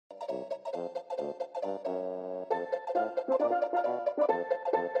I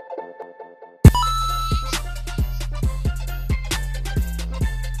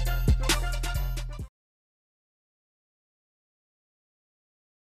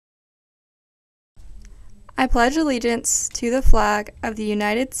pledge allegiance to the flag of the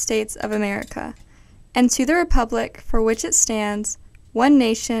United States of America, and to the republic for which it stands, one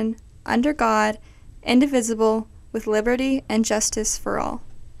nation, under God, indivisible, with liberty and justice for all.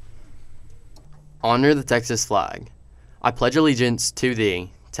 Honor the Texas flag. I pledge allegiance to thee,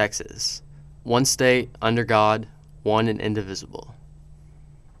 Texas, one state, under God, one and indivisible.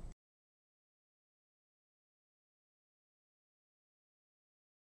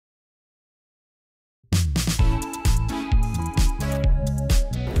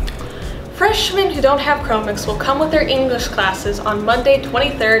 Freshmen who don't have Chromebooks will come with their English classes on Monday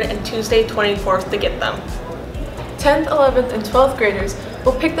 23rd and Tuesday 24th to get them. 10th, 11th, and 12th graders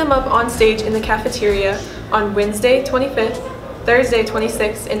will pick them up on stage in the cafeteria on Wednesday 25th, Thursday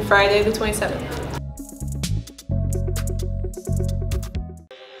 26th, and Friday the 27th.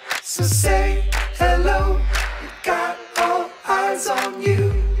 So say hello, you got all eyes on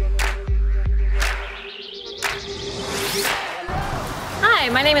you. Hi,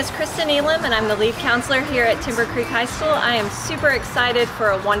 my name is Kristen Elam and I'm the lead counselor here at Timber Creek High School. I am super excited for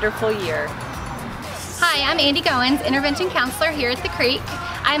a wonderful year. Hi, I'm Andy Goins, intervention counselor here at the Creek.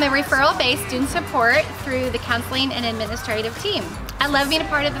 I'm a referral-based student support through the counseling and administrative team. I love being a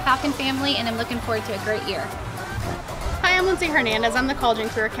part of the Falcon family and I'm looking forward to a great year. Hi, I'm Lindsay Hernandez. I'm the college and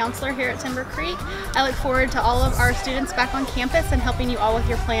career counselor here at Timber Creek. I look forward to all of our students back on campus and helping you all with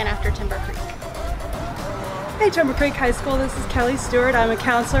your plan after Timber Creek. Hey Timber Creek High School, this is Kelly Stewart. I'm a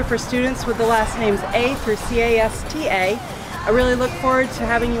counselor for students with the last names A through CASTA. I really look forward to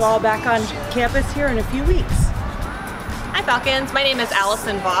having you all back on campus here in a few weeks. Hi Falcons, my name is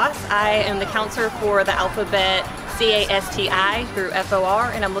Allison Voss. I am the counselor for the alphabet CASTI through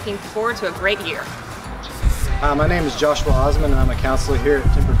FOR and I'm looking forward to a great year. My name is Joshua Osmond and I'm a counselor here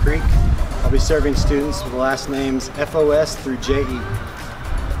at Timber Creek. I'll be serving students with the last names FOS through JE.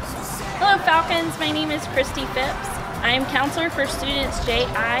 Hello Falcons, my name is Christy Phipps. I am counselor for students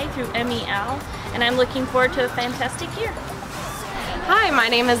JI through MEL and I'm looking forward to a fantastic year. Hi, my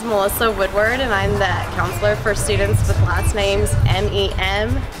name is Melissa Woodward and I'm the counselor for students with last names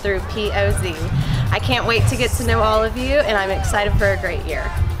MEM through POZ. I can't wait to get to know all of you and I'm excited for a great year.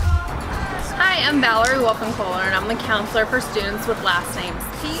 Hi, I'm Valerie Wolfen-Kohler and I'm the counselor for students with last names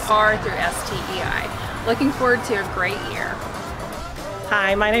PR through STEI. Looking forward to a great year.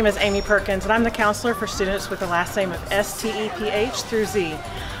 Hi, my name is Amy Perkins and I'm the counselor for students with the last name of STEPH through Z.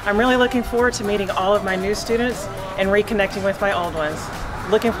 I'm really looking forward to meeting all of my new students and reconnecting with my old ones.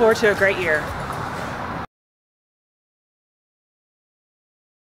 Looking forward to a great year.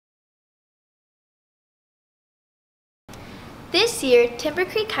 This year, Timber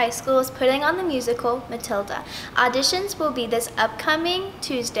Creek High School is putting on the musical Matilda. Auditions will be this upcoming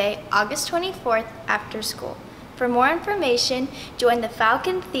Tuesday, August 24th after school. For more information, join the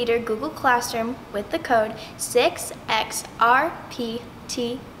Falcon Theater Google Classroom with the code 6XRPTEP.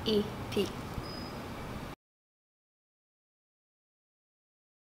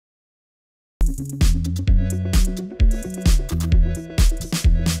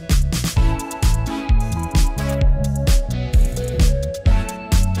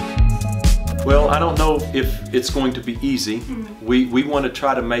 Well, I don't know if it's going to be easy. We want to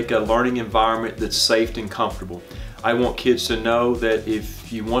try to make a learning environment that's safe and comfortable. I want kids to know that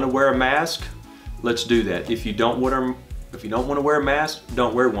if you want to wear a mask, let's do that. If you don't want to wear a mask,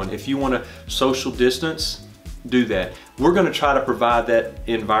 don't wear one. If you want to social distance, do that. We're going to try to provide that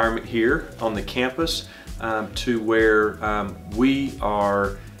environment here on the campus to where we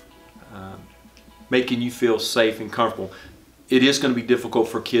are making you feel safe and comfortable. It is going to be difficult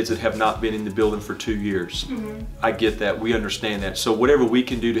for kids that have not been in the building for 2 years. I get that, we understand that. So whatever we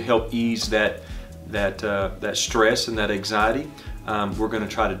can do to help ease that stress and that anxiety, we're going to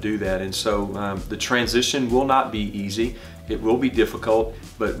try to do that. And so the transition will not be easy. It will be difficult,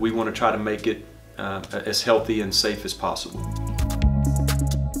 but we want to try to make it as healthy and safe as possible.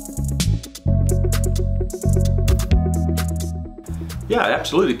 Yeah,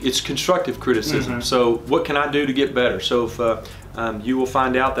 absolutely. It's constructive criticism. So what can I do to get better? So if you will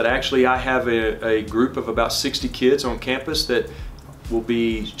find out that actually I have a group of about 60 kids on campus that will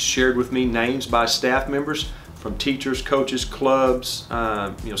be shared with me, names by staff members from teachers, coaches, clubs,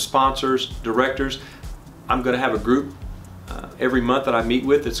 sponsors, directors. I'm going to have a group every month that I meet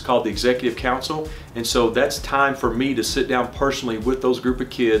with. It's called the Executive Council, and so that's time for me to sit down personally with those group of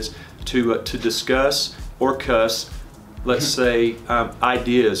kids to discuss or cuss let's say,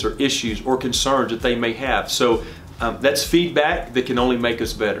 ideas or issues or concerns that they may have. So that's feedback that can only make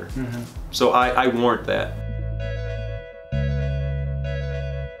us better. So I warrant that.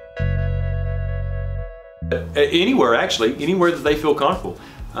 Anywhere, actually, anywhere that they feel comfortable.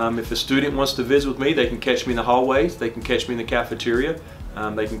 If a student wants to visit with me, they can catch me in the hallways, they can catch me in the cafeteria,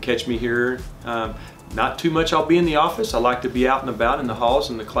 they can catch me here. Not too much I'll be in the office. I like to be out and about in the halls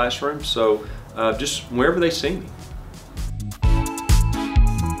and the classrooms, so just wherever they see me.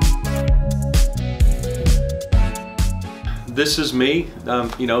 This is me,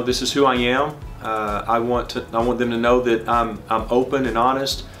 you know, this is who I am. I want them to know that I'm open and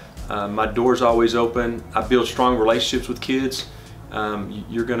honest. My door's always open. I build strong relationships with kids.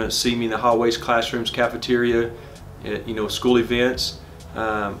 You're going to see me in the hallways, classrooms, cafeteria, you know, school events.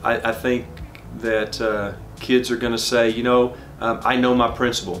 I think that kids are going to say, you know, I know my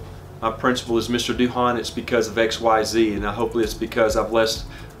principal. My principal is Mr. Duhan. It's because of X, Y, Z, and hopefully it's because I've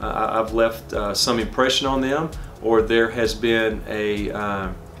left some impression on them, or there has been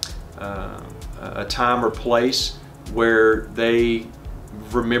a time or place where they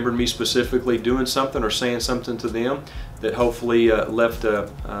remembered me specifically doing something or saying something to them that hopefully left a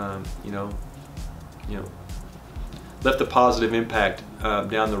left a positive impact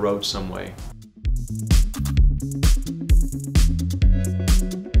down the road some way.